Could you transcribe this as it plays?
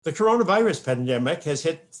The coronavirus pandemic has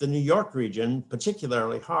hit the New York region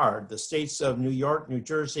particularly hard. The states of New York, New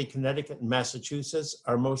Jersey, Connecticut, and Massachusetts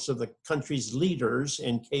are most of the country's leaders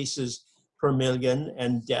in cases per million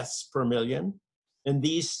and deaths per million. In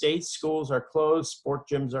these states, schools are closed, sport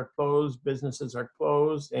gyms are closed, businesses are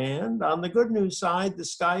closed, and on the good news side, the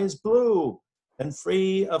sky is blue and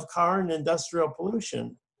free of car and industrial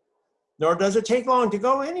pollution. Nor does it take long to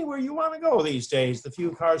go anywhere you want to go these days. The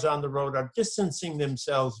few cars on the road are distancing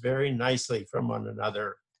themselves very nicely from one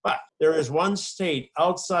another. But there is one state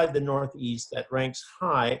outside the Northeast that ranks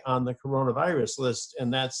high on the coronavirus list,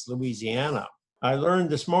 and that's Louisiana. I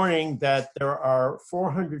learned this morning that there are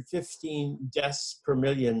 415 deaths per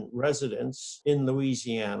million residents in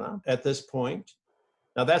Louisiana at this point.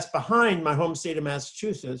 Now, that's behind my home state of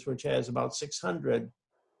Massachusetts, which has about 600,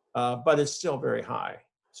 but it's still very high.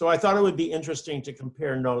 So I thought it would be interesting to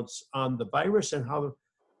compare notes on the virus and how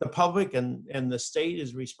the public and the state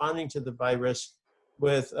is responding to the virus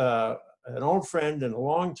with an old friend and a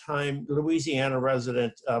longtime Louisiana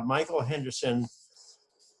resident, Michael Henderson,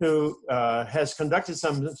 who has conducted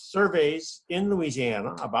some surveys in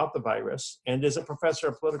Louisiana about the virus and is a professor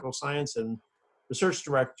of political science and research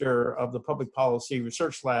director of the Public Policy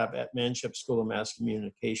Research Lab at Manship School of Mass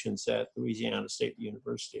Communications at Louisiana State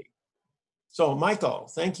University. So,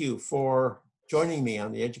 Michael, thank you for joining me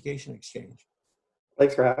on the Education Exchange.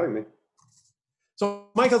 Thanks for having me. So,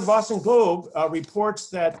 Michael, the Boston Globe reports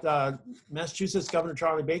that Massachusetts Governor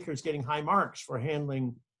Charlie Baker is getting high marks for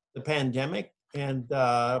handling the pandemic and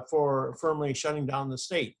for firmly shutting down the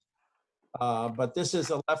state. But this is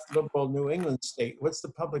a left liberal New England state. What's the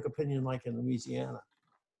public opinion like in Louisiana?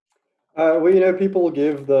 Well, people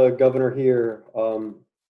give the governor here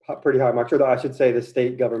pretty high marks, or I should say the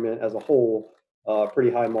state government as a whole,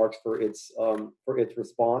 pretty high marks for its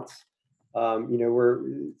response. We're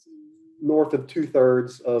north of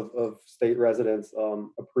 2/3 of state residents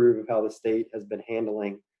approve of how the state has been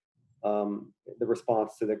handling the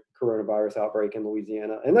response to the coronavirus outbreak in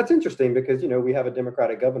Louisiana. And that's interesting because, we have a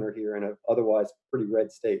Democratic governor here in an otherwise pretty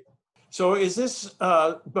red state. So is this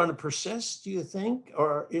going to persist, do you think?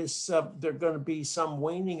 Or is there going to be some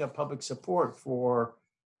waning of public support for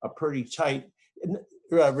a pretty tight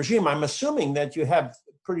regime? I'm assuming that you have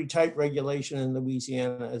pretty tight regulation in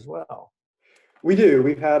Louisiana as well. We do.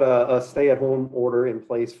 We've had a stay-at-home order in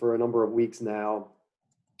place for a number of weeks now.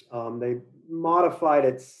 They modified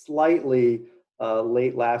it slightly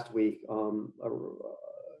late last week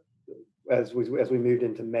as we moved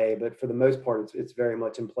into May, but for the most part, it's very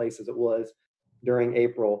much in place as it was during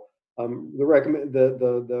April.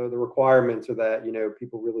 The requirements are that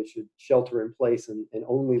people really should shelter in place and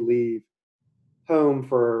only leave home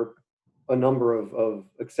for a number of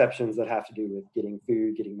exceptions that have to do with getting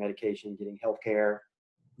food, getting medication, getting healthcare,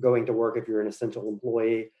 going to work if you're an essential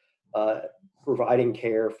employee, providing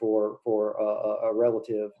care for a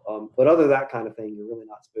relative. But other than that kind of thing, you're really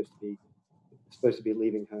not supposed to be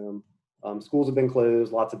leaving home. Schools have been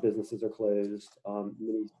closed. Lots of businesses are closed.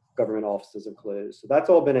 Many government offices are closed. So that's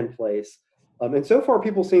all been in place. And so far,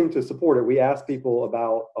 people seem to support it. We asked people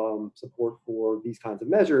about support for these kinds of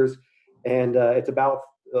measures, and it's about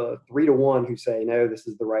 3 to 1 who say, no, this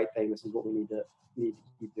is the right thing. This is what we need to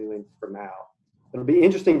keep doing for now. It'll be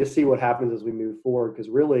interesting to see what happens as we move forward, because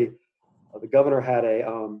really, the governor had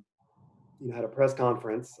a press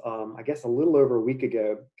conference, I guess a little over a week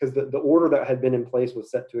ago, because the order that had been in place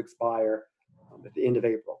was set to expire at the end of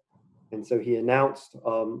April. And so he announced,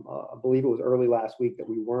 I believe it was early last week, that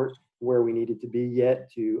we weren't where we needed to be yet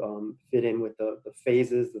to fit in with the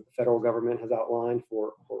phases that the federal government has outlined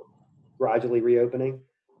for gradually reopening.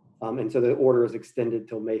 And so the order is extended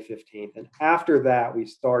till May 15th. And after that, we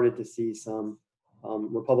started to see some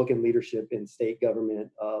Republican leadership in state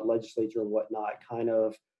government, legislature and whatnot, kind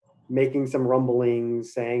of making some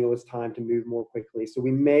rumblings, saying it was time to move more quickly. So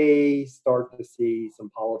we may start to see some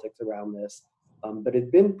politics around this, but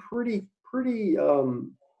it'd been pretty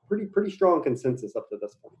strong consensus up to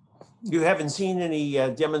this point. You haven't seen any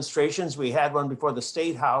demonstrations? We had one before the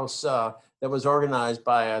State House that was organized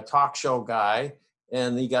by a talk show guy,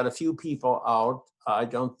 and he got a few people out. I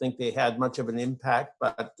don't think they had much of an impact,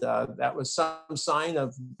 but that was some sign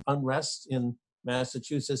of unrest in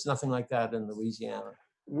Massachusetts. Nothing like that in Louisiana.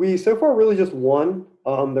 We so far really just one.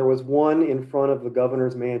 There was one in front of the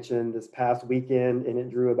governor's mansion this past weekend, and it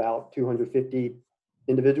drew about 250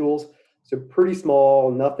 individuals. So pretty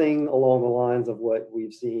small, nothing along the lines of what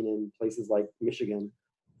we've seen in places like Michigan.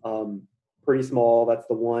 Pretty small. That's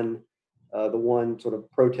the one sort of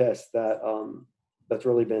protest that's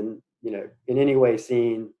really been, in any way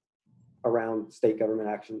seen around state government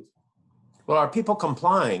actions. Well, are people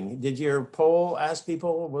complying? Did your poll ask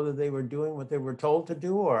people whether they were doing what they were told to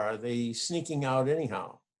do, or are they sneaking out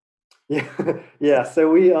anyhow? Yeah, yeah.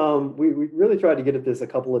 So we really tried to get at this a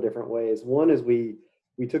couple of different ways. One is we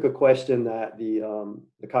took a question that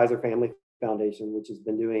the Kaiser Family Foundation, which has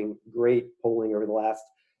been doing great polling over the last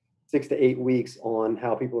 6 to 8 weeks on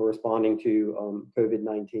how people are responding to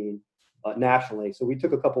COVID-19 nationally. So we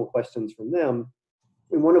took a couple of questions from them,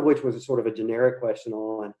 and one of which was a sort of a generic question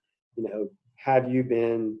on, you know, have you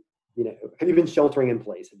been, have you been sheltering in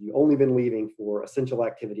place? Have you only been leaving for essential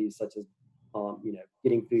activities such as,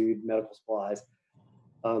 getting food, medical supplies?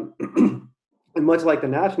 Um, and much like the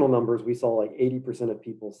national numbers, we saw like 80% of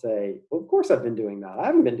people say, well, of course I've been doing that. I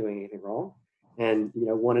haven't been doing anything wrong. And,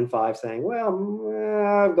 1 in 5 saying,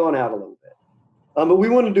 well, I've gone out a little bit. But we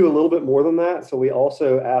want to do a little bit more than that. So we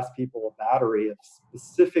also asked people a battery of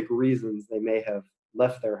specific reasons they may have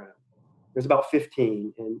left their home. There's about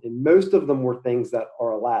 15, and most of them were things that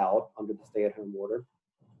are allowed under the stay-at-home order,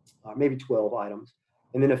 maybe 12 items,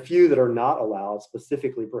 and then a few that are not allowed,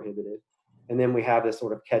 specifically prohibited. And then we have this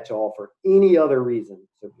sort of catch-all for any other reason,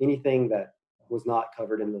 so anything that was not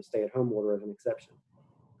covered in the stay-at-home order as an exception.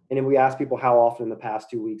 And then we ask people how often in the past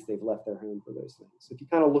 2 weeks they've left their home for those things. So if you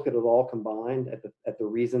kind of look at it all combined at the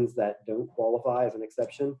reasons that don't qualify as an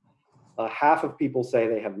exception, half of people say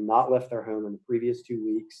they have not left their home in the previous 2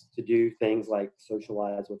 weeks to do things like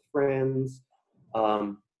socialize with friends,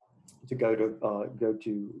 to go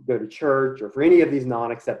to church, or for any of these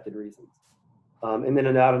non-accepted reasons. And then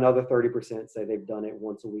about another 30% say they've done it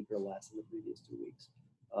once a week or less in the previous 2 weeks.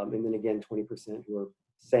 And then again, 20% who are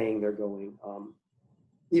saying they're going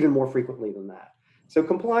even more frequently than that. So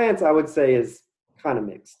compliance, I would say, is kind of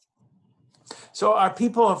mixed. So are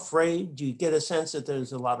people afraid? Do you get a sense that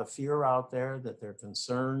there's a lot of fear out there, that they're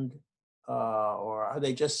concerned, or are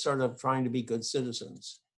they just sort of trying to be good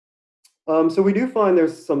citizens? So we do find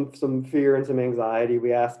there's some fear and some anxiety.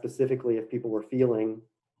 We asked specifically if people were feeling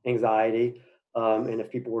anxiety, and if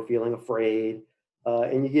people were feeling afraid.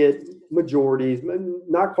 And you get majorities,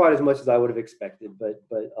 not quite as much as I would have expected,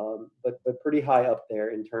 but pretty high up there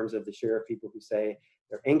in terms of the share of people who say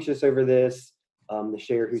they're anxious over this, the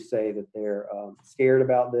share who say that they're scared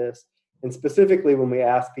about this. And specifically, when we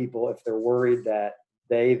ask people if they're worried that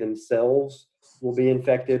they themselves will be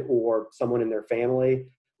infected or someone in their family,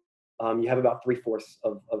 you have about 3/4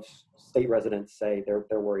 of state residents say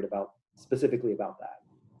they're worried specifically about that.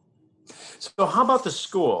 So how about the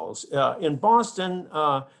schools? In Boston,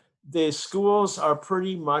 the schools are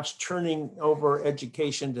pretty much turning over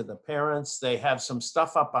education to the parents. They have some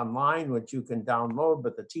stuff up online which you can download,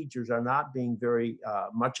 but the teachers are not being very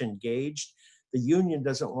much engaged. The union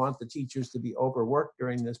doesn't want the teachers to be overworked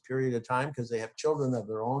during this period of time because they have children of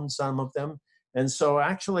their own, some of them. And so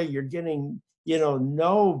actually you're getting,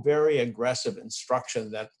 no very aggressive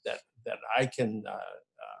instruction that I can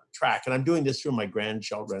track. And I'm doing this through my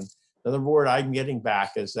grandchildren. The word I'm getting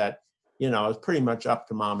back is that, it's pretty much up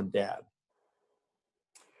to mom and dad.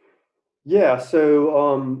 Yeah, so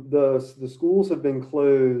the schools have been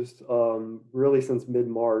closed really since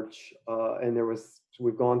mid-March, and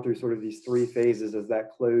we've gone through sort of these 3 phases as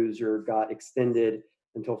that closure got extended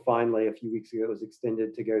until finally a few weeks ago it was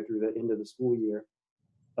extended to go through the end of the school year.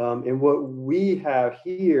 And what we have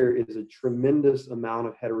here is a tremendous amount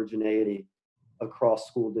of heterogeneity across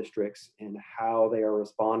school districts and how they are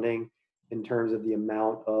responding in terms of the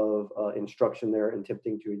amount of instruction they're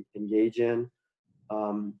attempting to engage in.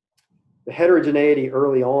 The heterogeneity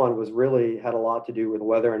early on had a lot to do with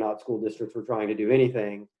whether or not school districts were trying to do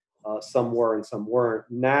anything. Some were and some weren't.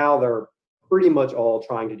 Now they're pretty much all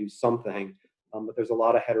trying to do something, but there's a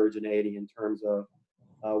lot of heterogeneity in terms of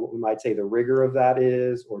what we might say the rigor of that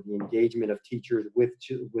is, or the engagement of teachers with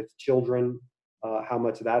children, how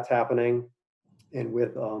much that's happening, and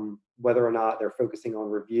with whether or not they're focusing on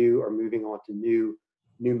review or moving on to new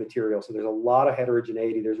material. So there's a lot of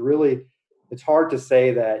heterogeneity. It's hard to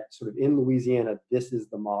say that sort of in Louisiana, this is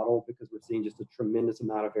the model, because we're seeing just a tremendous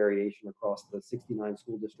amount of variation across the 69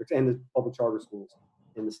 school districts and the public charter schools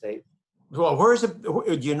in the state. Well,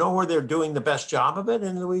 do you know where they're doing the best job of it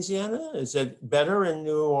in Louisiana? Is it better in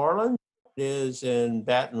New Orleans than it is in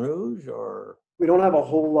Baton Rouge, or? We don't have a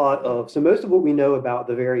whole lot so most of what we know about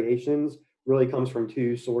the variations really comes from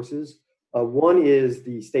 2 sources. One is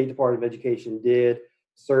the State Department of Education did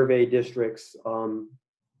survey districts to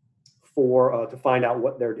find out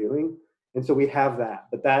what they're doing. And so we have that,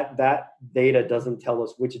 but that data doesn't tell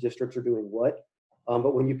us which districts are doing what.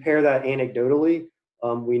 But when you pair that anecdotally,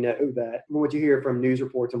 we know that what you hear from news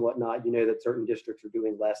reports and whatnot, that certain districts are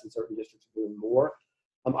doing less and certain districts are doing more.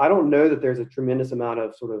 I don't know that there's a tremendous amount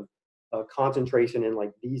of sort of concentration in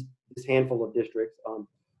like this handful of districts.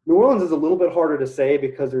 New Orleans is a little bit harder to say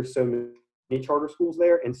because there's so many charter schools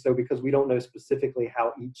there, and so because we don't know specifically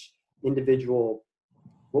how each individual,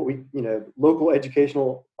 local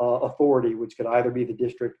educational authority, which could either be the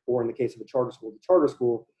district or in the case of a charter school, the charter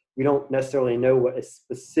school, we don't necessarily know what a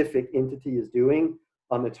specific entity is doing.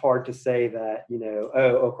 It's hard to say that,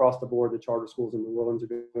 across the board, the charter schools in New Orleans are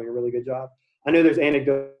doing a really good job. I know there's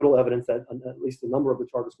anecdotal evidence that at least a number of the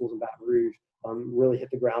charter schools in Baton Rouge really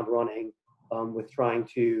hit the ground running with trying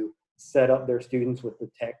to set up their students with the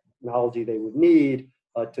technology they would need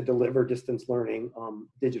to deliver distance learning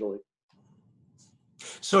digitally.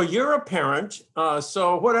 So you're a parent.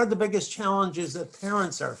 So what are the biggest challenges that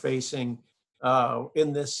parents are facing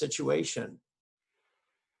in this situation?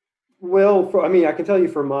 Well, I can tell you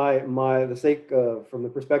for the sake from the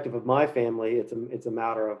perspective of my family, it's a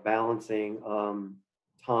matter of balancing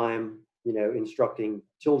time, instructing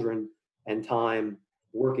children and time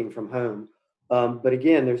working from home. But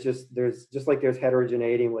again, there's just like there's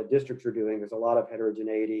heterogeneity in what districts are doing. There's a lot of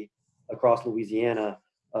heterogeneity across Louisiana,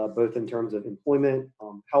 both in terms of employment,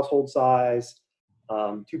 household size,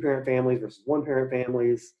 two-parent families versus one-parent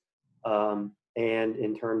families, and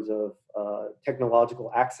in terms of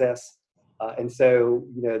technological access. And so,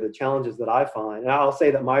 the challenges that I find, and I'll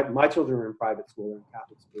say that my children are in private school and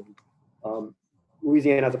Catholic school.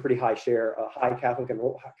 Louisiana has a pretty high share, high Catholic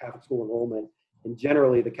school enrollment, and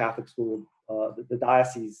generally the Catholic school, the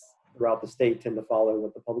dioceses throughout the state tend to follow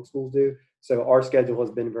what the public schools do. So our schedule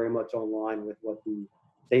has been very much online with what the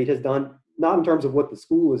state has done, not in terms of what the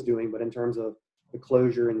school is doing, but in terms of the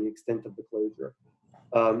closure and the extent of the closure.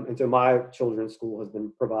 And so my children's school has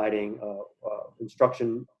been providing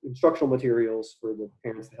instructional materials for the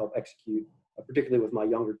parents to help execute, particularly with my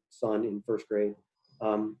younger son in first grade.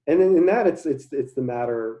 And then in that, it's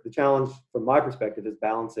the challenge from my perspective is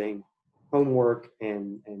balancing homework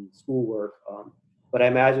and schoolwork. But I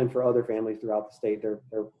imagine for other families throughout the state, they're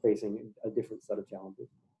facing a different set of challenges.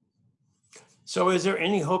 So is there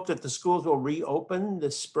any hope that the schools will reopen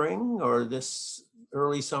this spring or this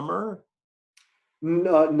early summer?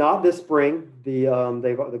 Not this spring.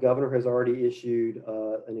 The governor has already issued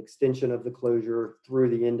an extension of the closure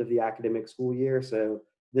through the end of the academic school year. So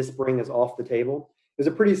this spring is off the table. It was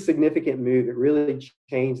a pretty significant move. It really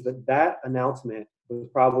changed that announcement was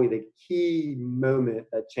probably the key moment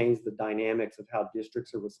that changed the dynamics of how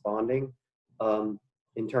districts are responding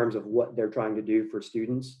in terms of what they're trying to do for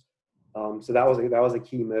students. So that was a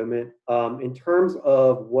key moment. In terms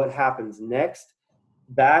of what happens next,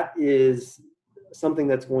 that is something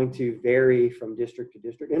that's going to vary from district to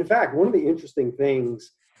district. And in fact, one of the interesting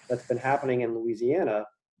things that's been happening in Louisiana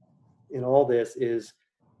in all this is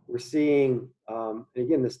we're seeing, and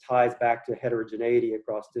again, this ties back to heterogeneity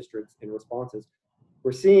across districts and responses.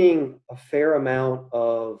 We're seeing a fair amount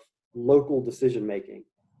of local decision making.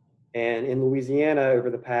 And in Louisiana, over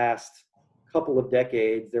the past couple of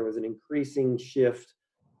decades, there was an increasing shift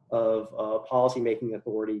of policymaking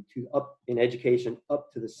authority in education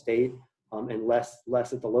up to the state and less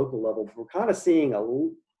at the local level. We're kind of seeing a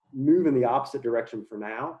move in the opposite direction for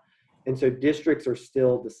now. And so districts are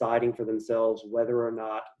still deciding for themselves whether or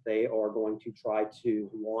not they are going to try to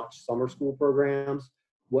launch summer school programs,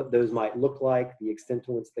 what those might look like, the extent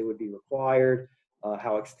to which they would be required,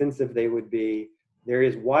 how extensive they would be. There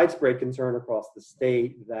is widespread concern across the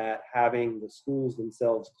state that having the schools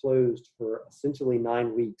themselves closed for essentially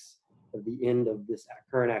 9 weeks of the end of this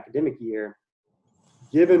current academic year,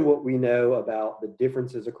 given what we know about the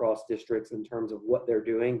differences across districts in terms of what they're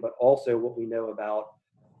doing, but also what we know about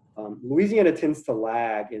Louisiana tends to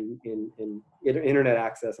lag in internet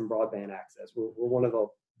access and broadband access. We're one of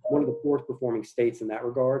the poorest performing states in that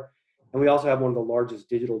regard. And we also have one of the largest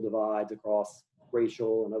digital divides across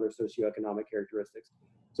racial and other socioeconomic characteristics.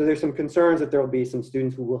 So there's some concerns that there will be some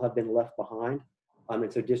students who will have been left behind.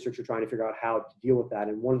 And so districts are trying to figure out how to deal with that.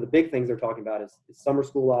 And one of the big things they're talking about is summer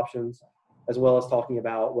school options, as well as talking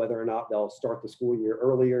about whether or not they'll start the school year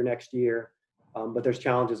earlier next year. But there's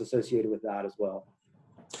challenges associated with that as well.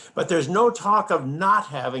 But there's no talk of not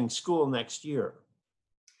having school next year.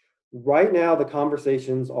 Right now, the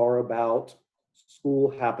conversations are about school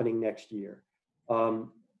happening next year.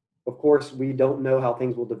 Of course, we don't know how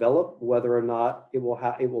things will develop, whether or not it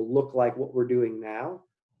will look like what we're doing now.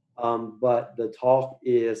 But the talk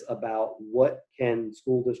is about what can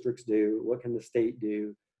school districts do, what can the state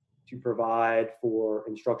do to provide for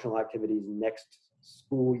instructional activities next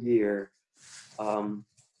school year.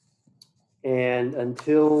 And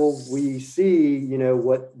until we see,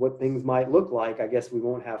 what things might look like, I guess we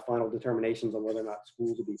won't have final determinations on whether or not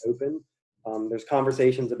schools will be open. There's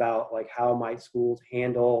conversations about like how might schools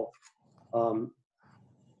handle um,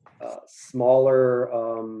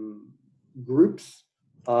 smaller groups,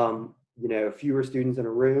 fewer students in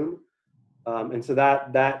a room. And so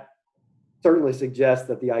that certainly suggests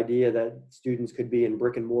that the idea that students could be in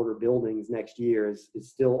brick and mortar buildings next year is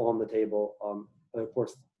still on the table. But of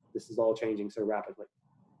course, this is all changing so rapidly.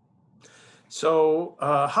 So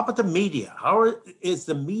how about the media? Is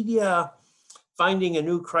the media finding a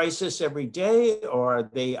new crisis every day, or are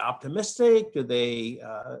they optimistic? Do they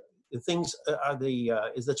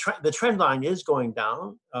the trend line is going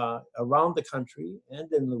down around the country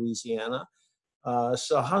and in Louisiana?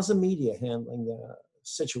 So how's the media handling the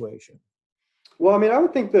situation? Well, I mean, I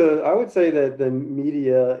would say that the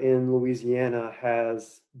media in Louisiana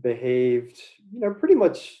has behaved, pretty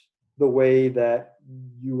much the way that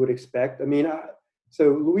you would expect. I mean,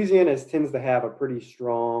 so Louisiana tends to have a pretty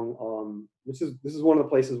strong, this is one of the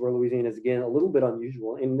places where Louisiana is, again, a little bit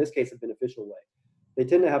unusual, in this case, a beneficial way. They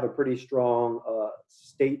tend to have a pretty strong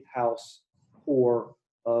state house core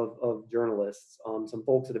of journalists, some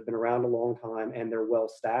folks that have been around a long time, and they're well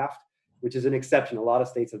staffed, which is an exception. A lot of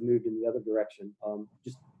states have moved in the other direction,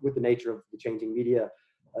 just with the nature of the changing media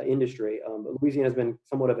industry. But Louisiana has been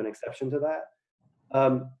somewhat of an exception to that.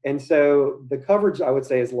 And so the coverage, I would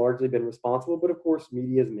say, has largely been responsible. But of course,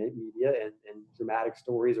 media is media, and dramatic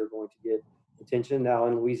stories are going to get attention. Now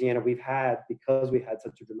in Louisiana, because we had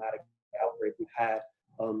such a dramatic outbreak, we've had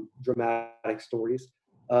dramatic stories.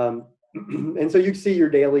 And so you see your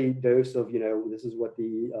daily dose of, this is what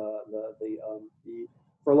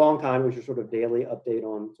for a long time, it was your sort of daily update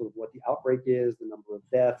on sort of what the outbreak is, the number of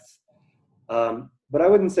deaths. But I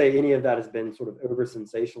wouldn't say any of that has been sort of over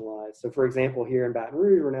sensationalized. So for example, here in Baton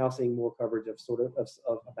Rouge, we're now seeing more coverage of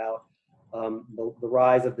about the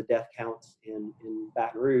rise of the death counts in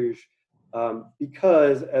Baton Rouge,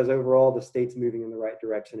 because as overall the state's moving in the right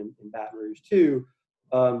direction in Baton Rouge too.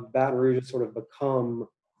 Baton Rouge has sort of become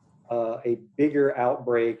a bigger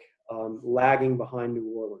outbreak, lagging behind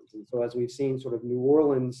New Orleans. And so as we've seen sort of New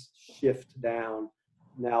Orleans shift down,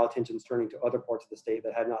 now attention's turning to other parts of the state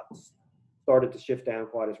that had not started to shift down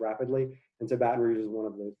quite as rapidly. And so Baton Rouge is one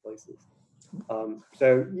of those places.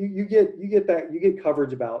 So you get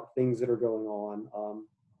coverage about things that are going on.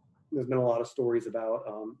 There's been a lot of stories about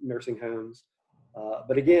nursing homes.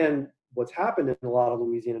 But again, what's happened in a lot of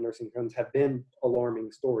Louisiana nursing homes have been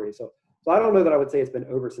alarming stories. So I don't know that I would say it's been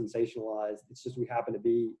over sensationalized. It's just we happen to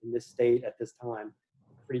be in this state at this time,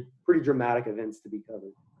 pretty dramatic events to be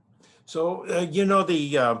covered. So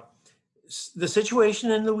the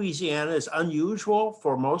situation in Louisiana is unusual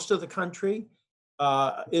for most of the country.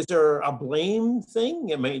 Is there a blame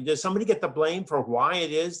thing? I mean, does somebody get the blame for why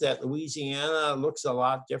it is that Louisiana looks a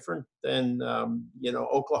lot different than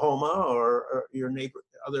Oklahoma or your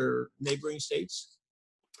other neighboring states?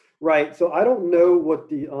 Right. So I don't know what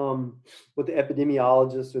the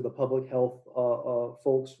epidemiologists or the public health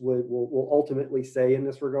folks will ultimately say in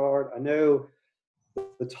this regard. I know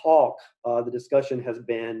the discussion has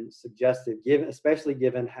been suggestive, especially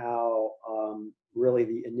given how really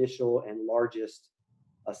the initial and largest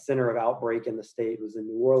center of outbreak in the state was in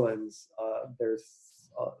New Orleans.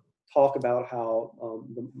 There's talk about how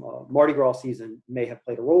the Mardi Gras season may have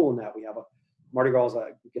played a role in that. Mardi Gras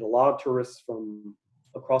get a lot of tourists from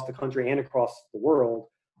across the country and across the world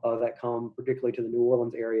that come particularly to the New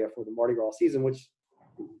Orleans area for the Mardi Gras season, which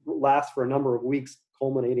lasts for a number of weeks,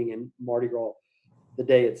 culminating in Mardi Gras, the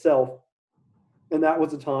day itself. And that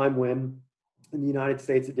was a time when in the United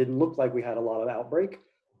States, it didn't look like we had a lot of outbreak,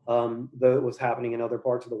 though it was happening in other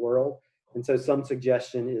parts of the world. And so some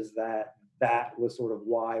suggestion is that was sort of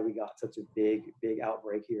why we got such a big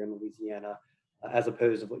outbreak here in Louisiana, as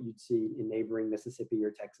opposed to what you'd see in neighboring Mississippi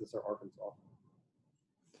or Texas or Arkansas.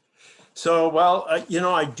 So, well,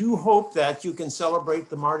 I do hope that you can celebrate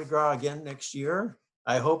the Mardi Gras again next year.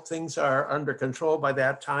 I hope things are under control by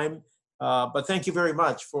that time. But thank you very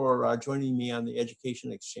much for joining me on the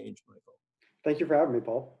Education Exchange, Michael. Thank you for having me,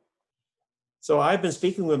 Paul. So I've been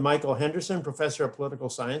speaking with Michael Henderson, Professor of Political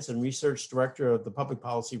Science and Research Director of the Public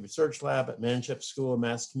Policy Research Lab at Manship School of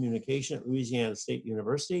Mass Communication at Louisiana State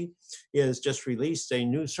University. He has just released a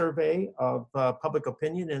new survey of public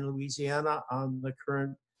opinion in Louisiana on the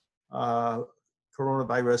current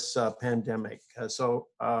coronavirus pandemic. So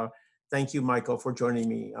thank you, Michael, for joining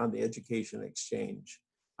me on the Education Exchange.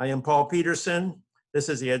 I am Paul Peterson. This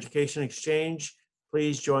is the Education Exchange.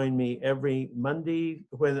 Please join me every Monday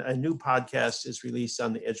when a new podcast is released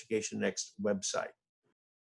on the Education Next website.